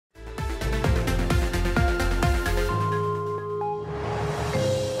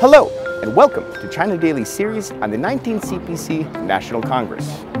Hello, and welcome to China Daily series on the 19th CPC National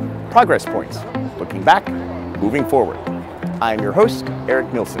Congress. Progress Points, looking back, moving forward. I am your host,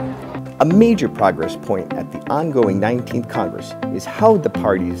 Eric Nielsen. A major progress point at the ongoing 19th Congress is how the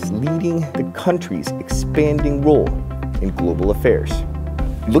party is leading the country's expanding role in global affairs.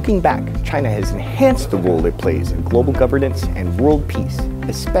 Looking back, China has enhanced the role it plays in global governance and world peace,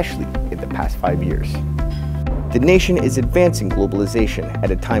 especially in the past 5 years. The nation is advancing globalization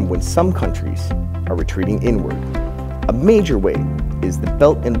at a time when some countries are retreating inward. A major way is the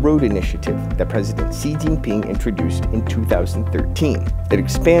Belt and Road Initiative that President Xi Jinping introduced in 2013. It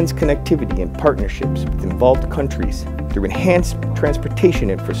expands connectivity and partnerships with involved countries through enhanced transportation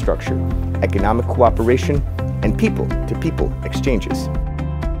infrastructure, economic cooperation, and people-to-people exchanges.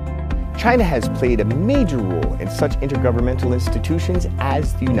 China has played a major role in such intergovernmental institutions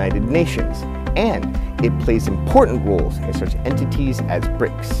as the United Nations, and it plays important roles in such entities as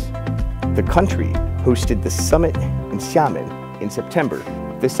BRICS. The country hosted the summit in Xiamen in September.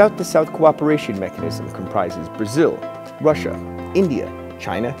 The South-to-South cooperation mechanism comprises Brazil, Russia, India,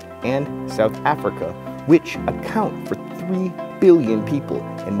 China, and South Africa, which account for 3 billion people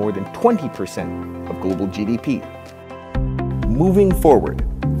and more than 20% of global GDP. Moving forward,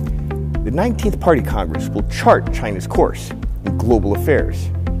 the 19th Party Congress will chart China's course in global affairs.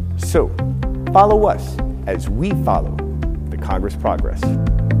 So, follow us as we follow the Congress progress.